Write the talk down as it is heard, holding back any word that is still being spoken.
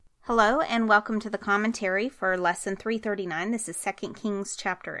Hello and welcome to the commentary for lesson 339. This is 2 Kings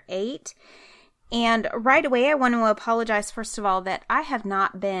chapter 8. And right away I want to apologize first of all that I have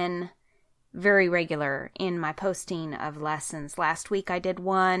not been very regular in my posting of lessons. Last week I did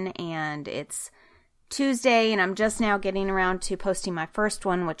one and it's Tuesday and I'm just now getting around to posting my first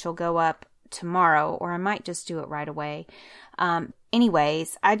one, which will go up tomorrow, or I might just do it right away.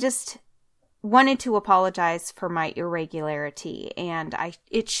 Anyways, I just wanted to apologize for my irregularity, and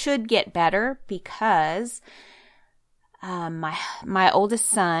it should get better because my oldest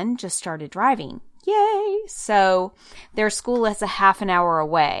son just started driving. Yay! So their school is a half an hour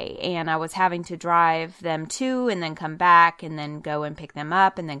away, and I was having to drive them to and then come back and then go and pick them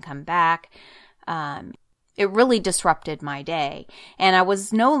up and then come back. It really disrupted my day, and I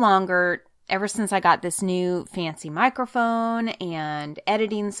was no longer, ever since I got this new fancy microphone and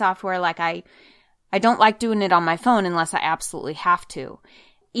editing software, I don't like doing it on my phone unless I absolutely have to.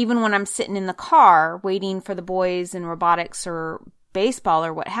 Even when I'm sitting in the car waiting for the boys in robotics or baseball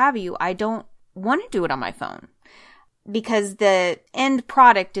or what have you, I don't want to do it on my phone because the end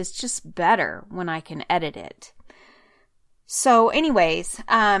product is just better when I can edit it. So anyways,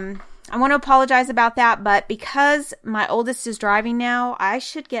 I want to apologize about that, but because my oldest is driving now, I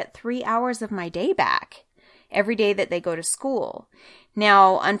should get 3 hours of my day back every day that they go to school.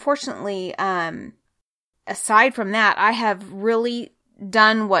 Now, unfortunately, aside from that, I have really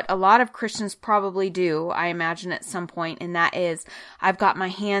done what a lot of Christians probably do, I imagine at some point, and that is I've got my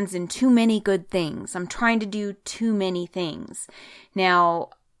hands in too many good things. I'm trying to do too many things.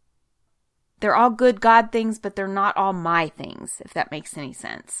 Now, they're all good God things, but they're not all my things, if that makes any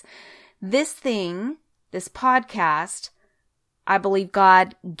sense. This podcast, I believe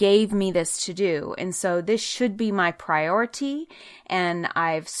God gave me this to do. And so this should be my priority. And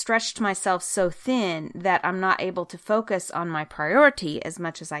I've stretched myself so thin that I'm not able to focus on my priority as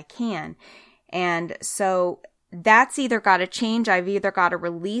much as I can. And so that's either got to change. I've either got to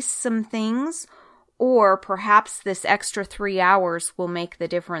release some things, or perhaps this extra 3 hours will make the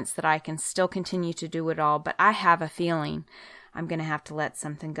difference that I can still continue to do it all. But I have a feeling I'm going to have to let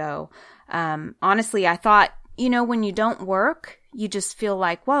something go. Honestly, I thought, when you don't work, you just feel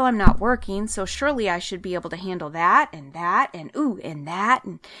like, well, I'm not working, so surely I should be able to handle that and that and that.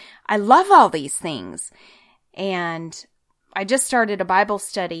 And I love all these things. And I just started a Bible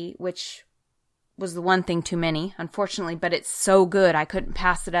study, which was the one thing too many, unfortunately, but it's so good. I couldn't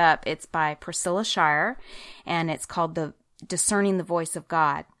pass it up. It's by Priscilla Shirer, and it's called Discerning the Voice of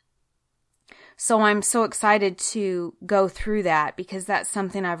God. So I'm so excited to go through that because that's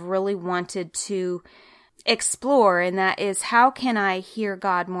something I've really wanted to explore, and that is, how can I hear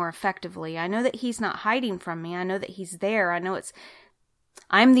God more effectively? I know that He's not hiding from me. I know that He's there. I know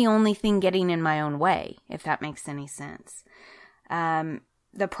I'm the only thing getting in my own way, if that makes any sense.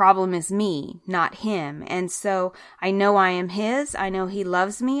 The problem is me, not Him. And so I know I am His. I know He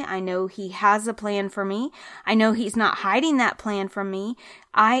loves me. I know He has a plan for me. I know He's not hiding that plan from me.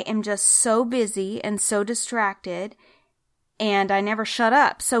 I am just so busy and so distracted, and I never shut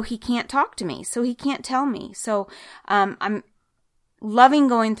up. So He can't talk to me. So He can't tell me. So I'm loving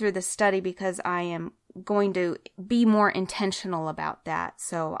going through this study because I am going to be more intentional about that.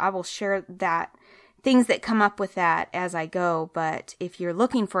 So I will share things that come up with that as I go. But if you're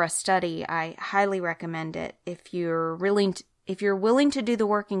looking for a study, I highly recommend it. If you're willing to do the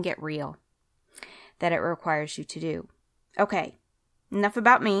work and get real that it requires you to do. Okay, enough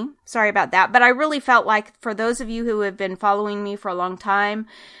about me. Sorry about that. But I really felt like, for those of you who have been following me for a long time,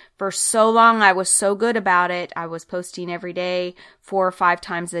 for so long, I was so good about it. I was posting every day, 4 or 5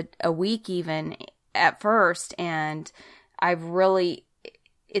 times a week even at first. And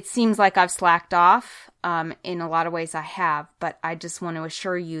it seems like I've slacked off. In a lot of ways I have, but I just want to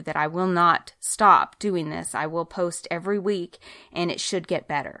assure you that I will not stop doing this. I will post every week, and it should get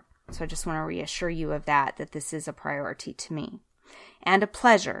better. So I just want to reassure you of that this is a priority to me, and a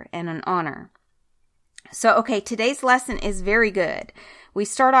pleasure and an honor. So, okay, today's lesson is very good. We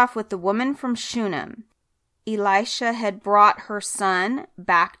start off with the woman from Shunem. Elisha had brought her son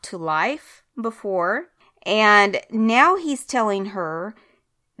back to life before, and now he's telling her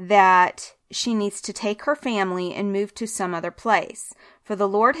that she needs to take her family and move to some other place. For the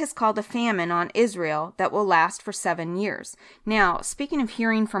Lord has called a famine on Israel that will last for 7 years. Now, speaking of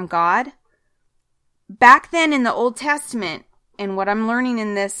hearing from God, back then in the Old Testament, and what I'm learning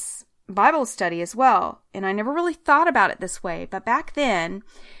in this Bible study as well, and I never really thought about it this way, but back then,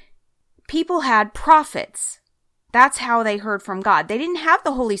 people had prophets. That's how they heard from God. They didn't have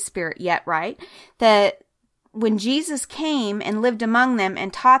the Holy Spirit yet, right? when Jesus came and lived among them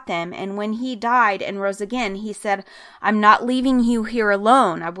and taught them, and when he died and rose again, he said, I'm not leaving you here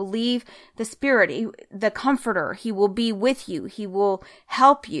alone. I will leave the Spirit, the Comforter. He will be with you. He will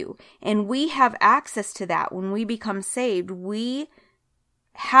help you. And we have access to that. When we become saved, we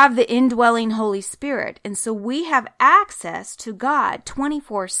have the indwelling Holy Spirit. And so we have access to God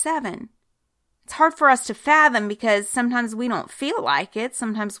 24/7. It's hard for us to fathom because sometimes we don't feel like it.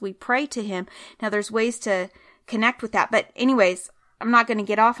 Sometimes we pray to him. Now, there's ways to connect with that. But anyways, I'm not going to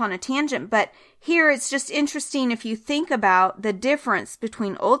get off on a tangent. But here it's just interesting if you think about the difference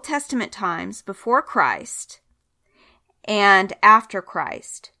between Old Testament times before Christ and after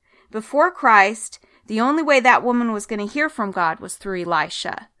Christ. Before Christ, the only way that woman was going to hear from God was through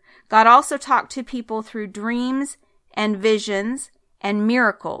Elisha. God also talked to people through dreams and visions and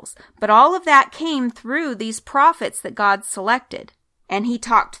miracles. But all of that came through these prophets that God selected. And he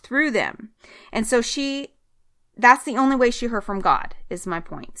talked through them. And so that's the only way she heard from God, is my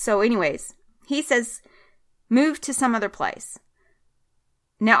point. So anyways, he says, move to some other place.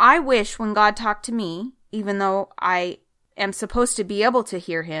 Now I wish when God talked to me, even though I am supposed to be able to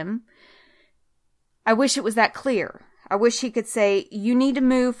hear him, I wish it was that clear. I wish he could say, you need to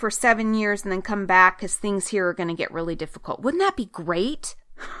move for 7 years and then come back because things here are going to get really difficult. Wouldn't that be great?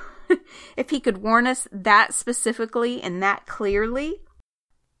 If he could warn us that specifically and that clearly.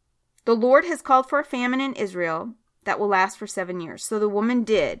 The Lord has called for a famine in Israel that will last for 7 years. So the woman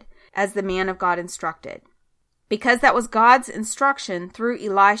did as the man of God instructed. Because that was God's instruction through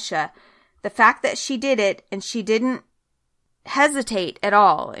Elisha, the fact that she did it and she didn't hesitate at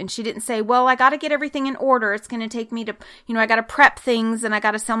all. And she didn't say, well, I got to get everything in order. It's going to take me to, I got to prep things and I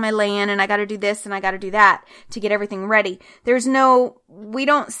got to sell my land and I got to do this and I got to do that to get everything ready. We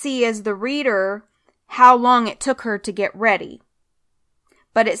don't see as the reader how long it took her to get ready.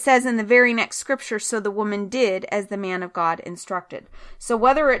 But it says in the very next scripture, so the woman did as the man of God instructed. So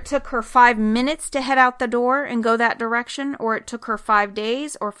whether it took her 5 minutes to head out the door and go that direction, or it took her 5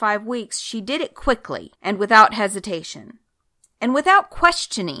 days or 5 weeks, she did it quickly and without hesitation. And without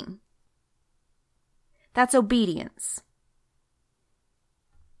questioning. That's obedience.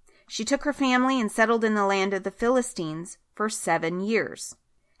 She took her family and settled in the land of the Philistines for 7 years.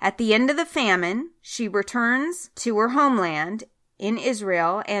 At the end of the famine, she returns to her homeland in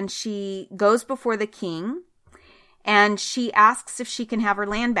Israel and she goes before the king and she asks if she can have her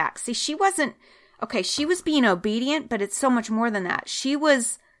land back. See, she was being obedient, but it's so much more than that. She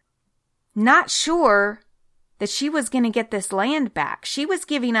was not sure that she was going to get this land back. She was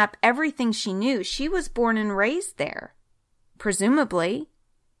giving up everything she knew. She was born and raised there, presumably.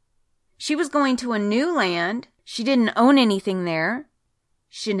 She was going to a new land. She didn't own anything there.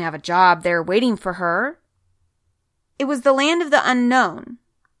 She didn't have a job there waiting for her. It was the land of the unknown.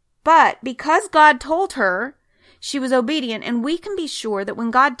 But because God told her, she was obedient, and we can be sure that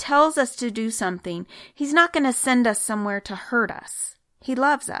when God tells us to do something, he's not going to send us somewhere to hurt us. He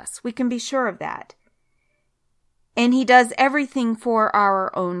loves us. We can be sure of that. And he does everything for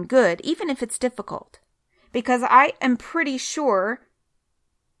our own good, even if it's difficult. Because I am pretty sure,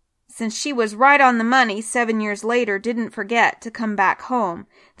 since she was right on the money 7 years later, didn't forget to come back home,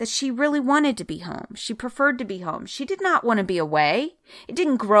 that she really wanted to be home. She preferred to be home. She did not want to be away. It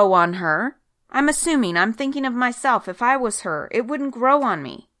didn't grow on her. I'm thinking of myself. If I was her, it wouldn't grow on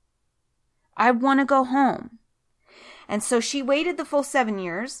me. I want to go home. And so she waited the full 7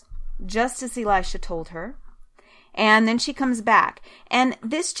 years, just as Elisha told her. And then she comes back. And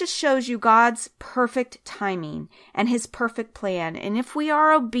this just shows you God's perfect timing and his perfect plan. And if we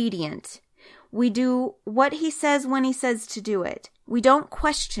are obedient, we do what he says when he says to do it. We don't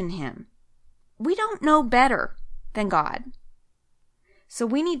question him. We don't know better than God. So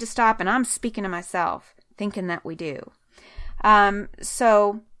we need to stop, and I'm speaking to myself, thinking that we do.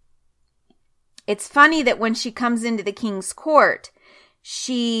 So it's funny that when she comes into the king's court,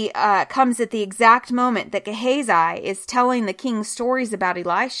 she comes at the exact moment that Gehazi is telling the king stories about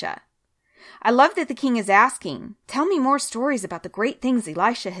Elisha. I love that the king is asking, tell me more stories about the great things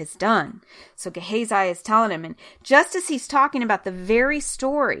Elisha has done. So Gehazi is telling him, and just as he's talking about the very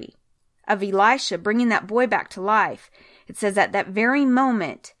story of Elisha bringing that boy back to life, it says at that very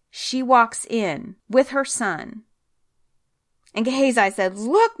moment, she walks in with her son. And Gehazi said,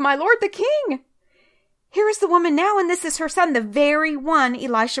 look, my lord the king! Here is the woman now, and this is her son, the very one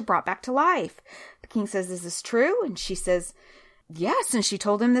Elisha brought back to life. The king says, is this true? And she says, yes, and she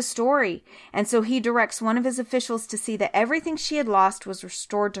told him the story. And so he directs one of his officials to see that everything she had lost was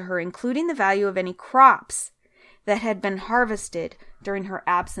restored to her, including the value of any crops that had been harvested during her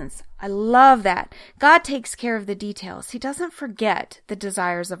absence. I love that. God takes care of the details. He doesn't forget the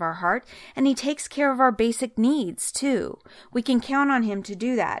desires of our heart, and he takes care of our basic needs too. We can count on him to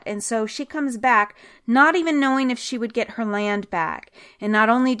do that. And so she comes back, not even knowing if she would get her land back. And not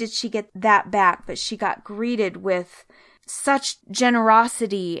only did she get that back, but she got greeted with such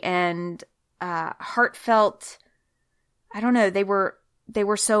generosity and heartfelt, I don't know, they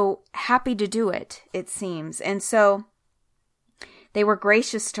were so happy to do it, it seems. And so they were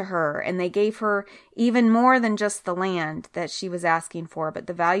gracious to her, and they gave her even more than just the land that she was asking for, but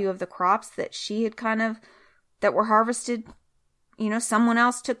the value of the crops that she had that were harvested. Someone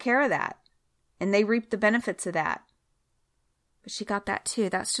else took care of that, and they reaped the benefits of that. But she got that too.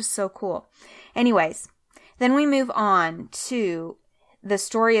 That's just so cool. Anyways, then we move on to the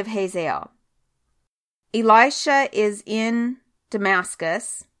story of Hazael. Elisha is in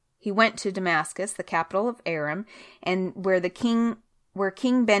Damascus. He went to Damascus, the capital of Aram, and where King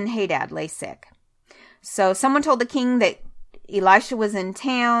Ben-Hadad lay sick. So someone told the king that Elisha was in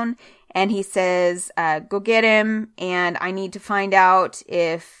town, and he says, go get him, and I need to find out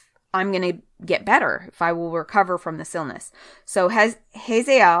if I'm going to get better, if I will recover from this illness. So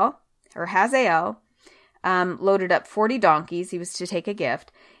Hazael loaded up 40 donkeys. He was to take a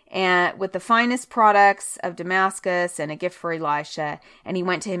gift, and with the finest products of Damascus and a gift for Elisha. And he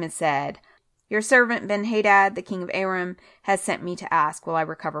went to him and said, your servant Ben-Hadad, the king of Aram, has sent me to ask, will I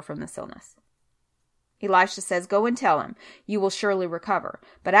recover from this illness? Elisha says, go and tell him, you will surely recover.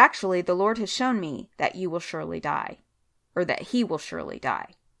 But actually, the Lord has shown me that you will surely die, or that he will surely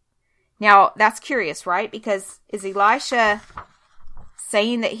die. Now, that's curious, right? Because is Elisha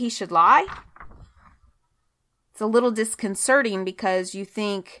saying that he should lie? It's a little disconcerting, because you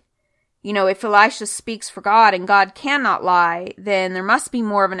think, if Elisha speaks for God and God cannot lie, then there must be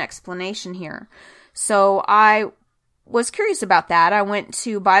more of an explanation here. So I was curious about that. I went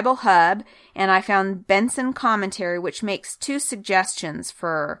to Bible Hub and I found Benson commentary, which makes 2 suggestions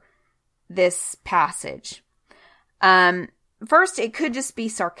for this passage. First, it could just be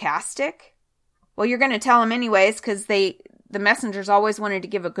sarcastic. Well, you're going to tell him anyways, because the messengers always wanted to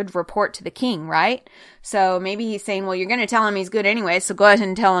give a good report to the king, right? So maybe he's saying, well, you're going to tell him he's good anyway, so go ahead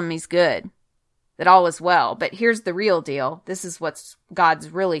and tell him he's good, that all is well. But here's the real deal. This is what God's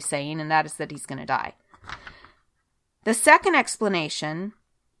really saying, and that is that he's going to die. The second explanation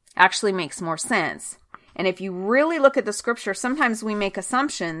actually makes more sense. And if you really look at the scripture, sometimes we make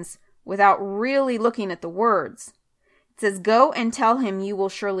assumptions without really looking at the words. It says, go and tell him you will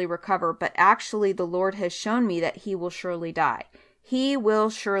surely recover, but actually the Lord has shown me that he will surely die. He will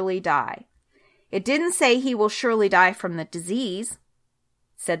surely die. It didn't say he will surely die from the disease. It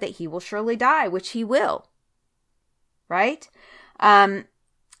said that he will surely die, which he will. Right?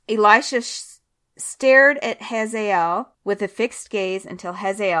 Elisha stared at Hazael with a fixed gaze until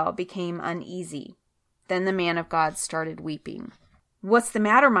Hazael became uneasy. Then the man of God started weeping. What's the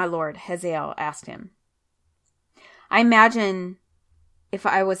matter, my lord? Hazael asked him. I imagine if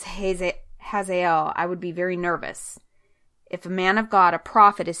I was Hazael, I would be very nervous. If a man of God, a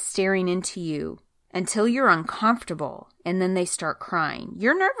prophet, is staring into you until you're uncomfortable and then they start crying,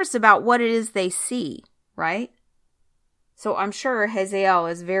 you're nervous about what it is they see, right? So I'm sure Hazael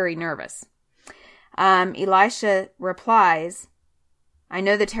is very nervous. Elisha replies, I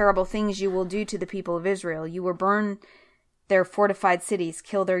know the terrible things you will do to the people of Israel. You will burn their fortified cities,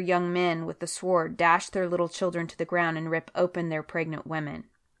 kill their young men with the sword, dash their little children to the ground, and rip open their pregnant women.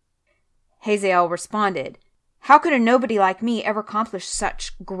 Hazael responded, how could a nobody like me ever accomplish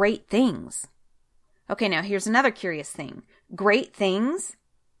such great things? Okay, now here's another curious thing. Great things?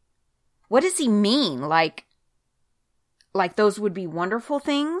 What does he mean? Like those would be wonderful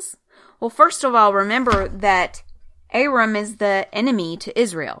things? Well, first of all, remember that Aram is the enemy to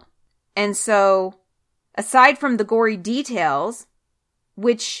Israel. And so, aside from the gory details,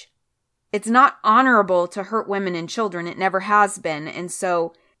 which it's not honorable to hurt women and children, it never has been. And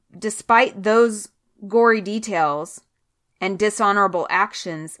so, despite those gory details and dishonorable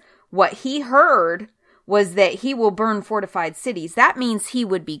actions, what he heard was that he will burn fortified cities. That means he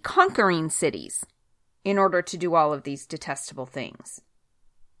would be conquering cities in order to do all of these detestable things.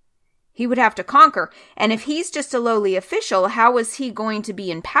 He would have to conquer. And if he's just a lowly official, how is he going to be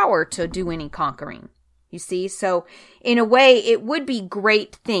in power to do any conquering? You see? So in a way, it would be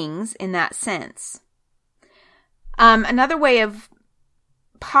great things in that sense. Another way of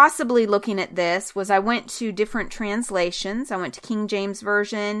possibly looking at this was I went to different translations. I went to King James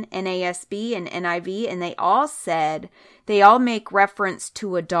Version, NASB, and NIV, and they all make reference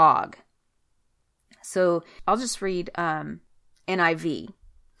to a dog. So I'll just read NIV.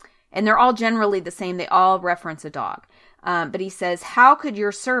 And they're all generally the same. They all reference a dog. But he says, how could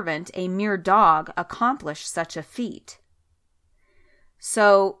your servant, a mere dog, accomplish such a feat?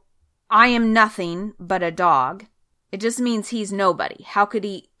 So, I am nothing but a dog. It just means he's nobody. How could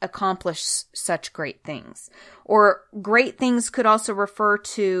he accomplish such great things? Or great things could also refer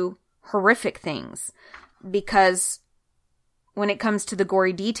to horrific things. Because when it comes to the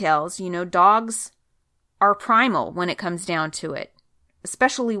gory details, dogs are primal when it comes down to it.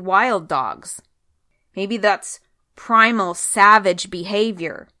 Especially wild dogs. Maybe that's primal, savage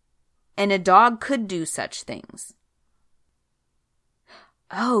behavior. And a dog could do such things.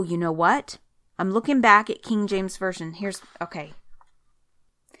 Oh, you know what? I'm looking back at King James Version. Okay.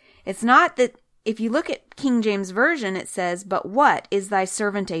 It's not that, if you look at King James Version, it says, but what, is thy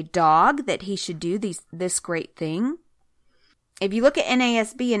servant a dog that he should do this great thing? If you look at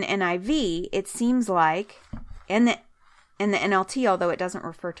NASB and NIV, it seems like, and the NLT, although it doesn't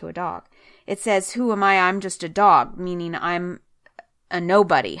refer to a dog, it says, who am I? I'm just a dog, meaning I'm a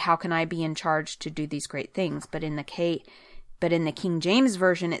nobody. How can I be in charge to do these great things? But in the King James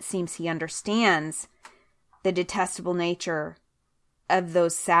Version, it seems he understands the detestable nature of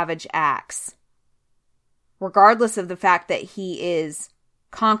those savage acts. Regardless of the fact that he is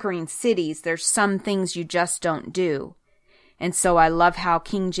conquering cities, there's some things you just don't do. And so I love how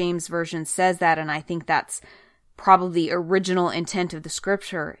King James Version says that, and I think that's probably the original intent of the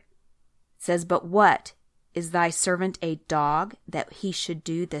scripture. It says, but what, is thy servant a dog that he should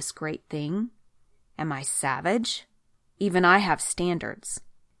do this great thing? Am I savage? Even I have standards.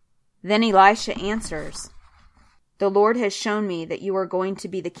 Then Elisha answers, the Lord has shown me that you are going to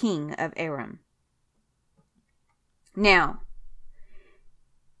be the king of Aram. Now,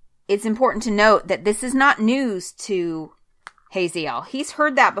 it's important to note that this is not news to Hazael. He's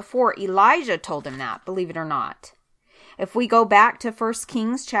heard that before. Elijah told him that, believe it or not. If we go back to 1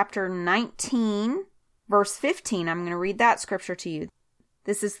 Kings chapter 19, verse 15, I'm going to read that scripture to you.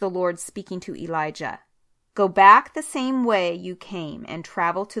 This is the Lord speaking to Elijah. Go back the same way you came and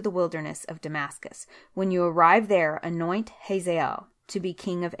travel to the wilderness of Damascus. When you arrive there, anoint Hazael to be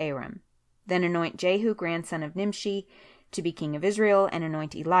king of Aram. Then anoint Jehu, grandson of Nimshi, to be king of Israel, and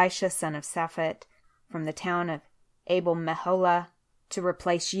anoint Elisha, son of Shaphat, from the town of Abel-Meholah, to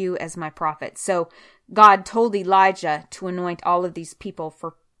replace you as my prophet. So God told Elijah to anoint all of these people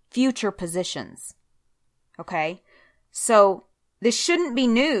for future positions. Okay? So this shouldn't be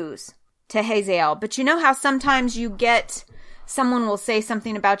news to Hazael. But you know how sometimes you get, someone will say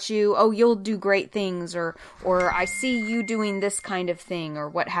something about you, oh, you'll do great things, or I see you doing this kind of thing, or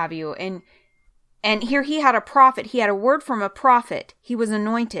what have you. And here he had a prophet. He had a word from a prophet. He was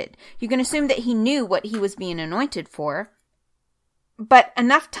anointed. You can assume that he knew what he was being anointed for. But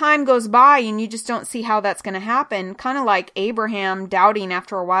enough time goes by and you just don't see how that's going to happen. Kind of like Abraham doubting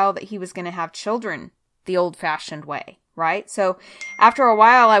after a while that he was going to have children the old-fashioned way, right? So after a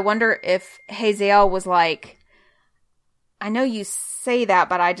while, I wonder if Hazael was like, I know you say that,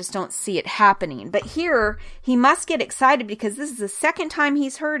 but I just don't see it happening. But here, he must get excited because this is the second time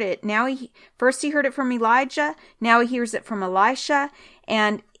he's heard it. Now, first he heard it from Elijah. Now he hears it from Elisha.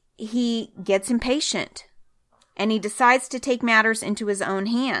 And he gets impatient. And he decides to take matters into his own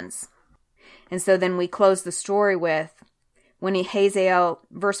hands. And so then we close the story with,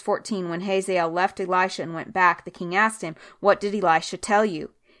 verse 14, when Hazael left Elisha and went back, the king asked him, what did Elisha tell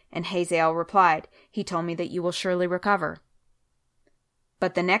you? And Hazael replied, he told me that you will surely recover.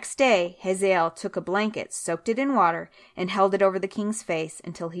 But the next day, Hazael took a blanket, soaked it in water, and held it over the king's face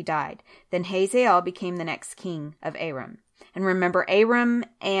until he died. Then Hazael became the next king of Aram. And remember, Aram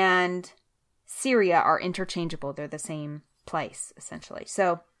and Syria are interchangeable. They're the same place, essentially.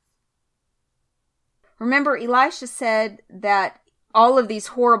 So, remember, Elisha said that all of these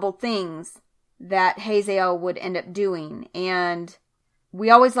horrible things that Hazael would end up doing. And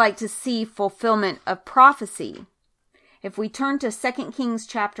we always like to see fulfillment of prophecy. If we turn to 2 Kings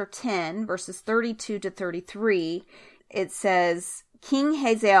chapter 10, verses 32 to 33, it says, King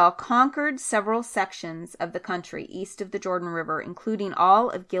Hazael conquered several sections of the country east of the Jordan River, including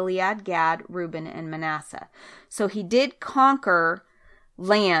all of Gilead, Gad, Reuben, and Manasseh. So he did conquer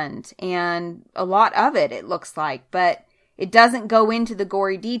land, and a lot of it looks like, but it doesn't go into the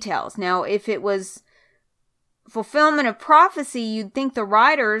gory details. Now, if it was fulfillment of prophecy, you'd think the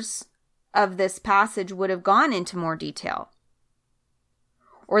writers of this passage would have gone into more detail.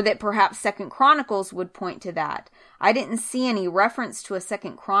 Or that perhaps 2 Chronicles would point to that. I didn't see any reference to a 2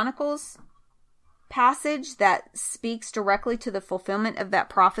 Chronicles passage that speaks directly to the fulfillment of that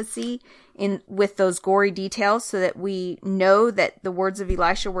prophecy with those gory details so that we know that the words of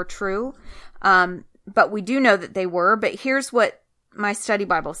Elisha were true. But we do know that they were. But here's what my study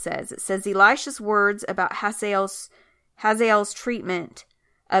Bible says. It says Elisha's words about Hazael's treatment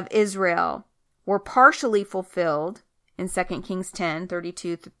of Israel were partially fulfilled in 2 Kings 10,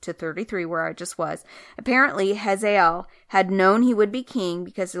 32 to 33, where I just was. Apparently, Hazael had known he would be king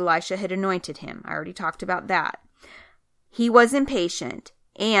because Elisha had anointed him. I already talked about that. He was impatient,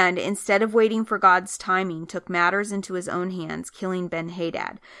 and instead of waiting for God's timing, took matters into his own hands, killing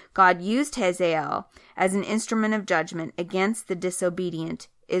Ben-Hadad. God used Hazael as an instrument of judgment against the disobedient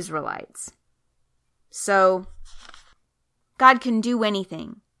Israelites. So, God can do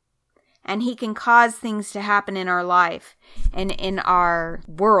anything. And he can cause things to happen in our life and in our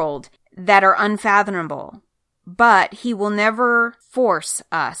world that are unfathomable. But he will never force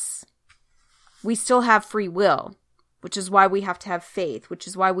us. We still have free will, which is why we have to have faith, which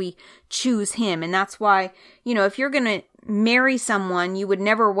is why we choose him. And that's why, if you're going to marry someone, you would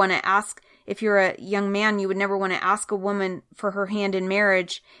never want to ask, if you're a young man, you would never want to ask a woman for her hand in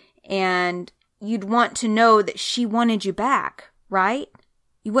marriage. And you'd want to know that she wanted you back, right?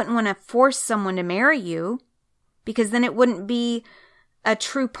 You wouldn't want to force someone to marry you, because then it wouldn't be a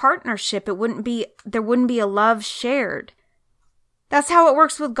true partnership. There wouldn't be a love shared. That's how it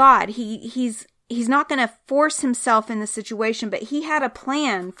works with God. He's not going to force himself in the situation, but he had a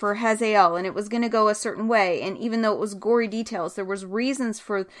plan for Hazael, and it was going to go a certain way. And even though it was gory details, there was reasons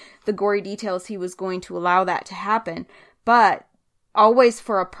for the gory details he was going to allow that to happen, but always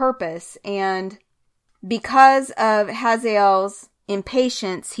for a purpose. And because of Hazael's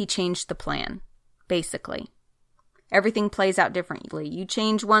impatience, he changed the plan, basically. Everything plays out differently. You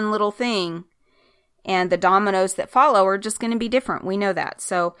change one little thing, and the dominoes that follow are just going to be different. We know that.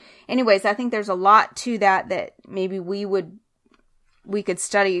 So anyways, I think there's a lot to that maybe we could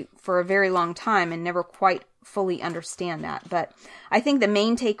study for a very long time and never quite fully understand that. But I think the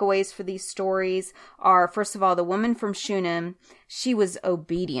main takeaways for these stories are, first of all, the woman from Shunem, she was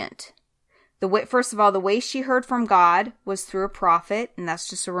obedient. First of all, the way she heard from God was through a prophet, and that's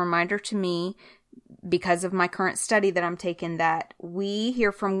just a reminder to me, because of my current study that I'm taking, that we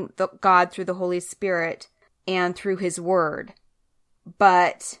hear from God through the Holy Spirit and through his word.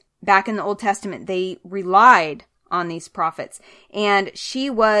 But back in the Old Testament, they relied on these prophets, and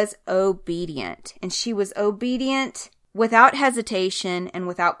she was obedient. And she was obedient without hesitation and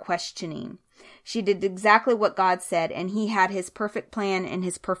without questioning. She did exactly what God said, and he had his perfect plan and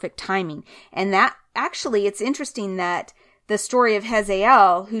his perfect timing. And that, actually, it's interesting that the story of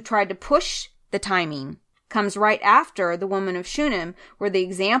Hazael, who tried to push the timing, comes right after the woman of Shunem, where the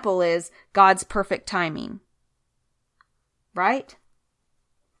example is God's perfect timing. Right?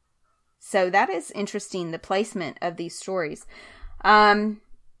 So that is interesting, the placement of these stories.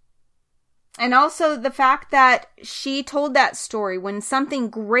 And also the fact that she told that story when something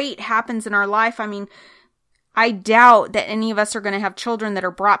great happens in our life. I mean, I doubt that any of us are going to have children that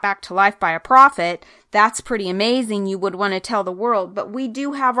are brought back to life by a prophet. That's pretty amazing. You would want to tell the world. But we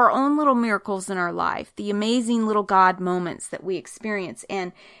do have our own little miracles in our life, the amazing little God moments that we experience.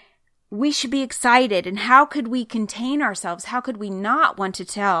 And we should be excited. And how could we contain ourselves? How could we not want to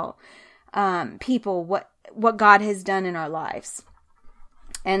tell people what God has done in our lives?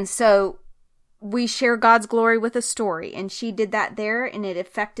 And so we share God's glory with a story, and she did that there, and it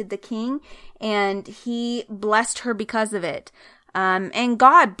affected the king, and he blessed her because of it. And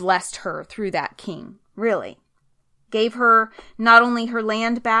God blessed her through that king, really. Gave her not only her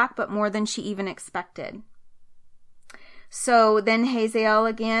land back, but more than she even expected. So then Hazael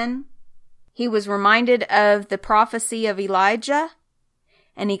again, he was reminded of the prophecy of Elijah,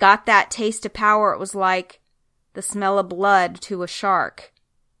 and he got that taste of power. It was like the smell of blood to a shark,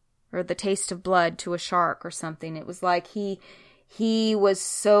 or the taste of blood to a shark or something. It was like he was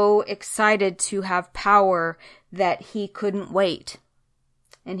so excited to have power that he couldn't wait.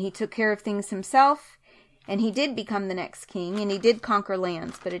 And he took care of things himself, and he did become the next king, and he did conquer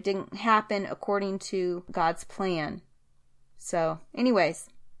lands, but it didn't happen according to God's plan. So, anyways,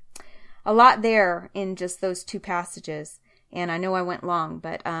 a lot there in just those two passages. And I know I went long,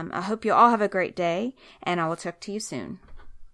 but I hope you all have a great day, and I will talk to you soon.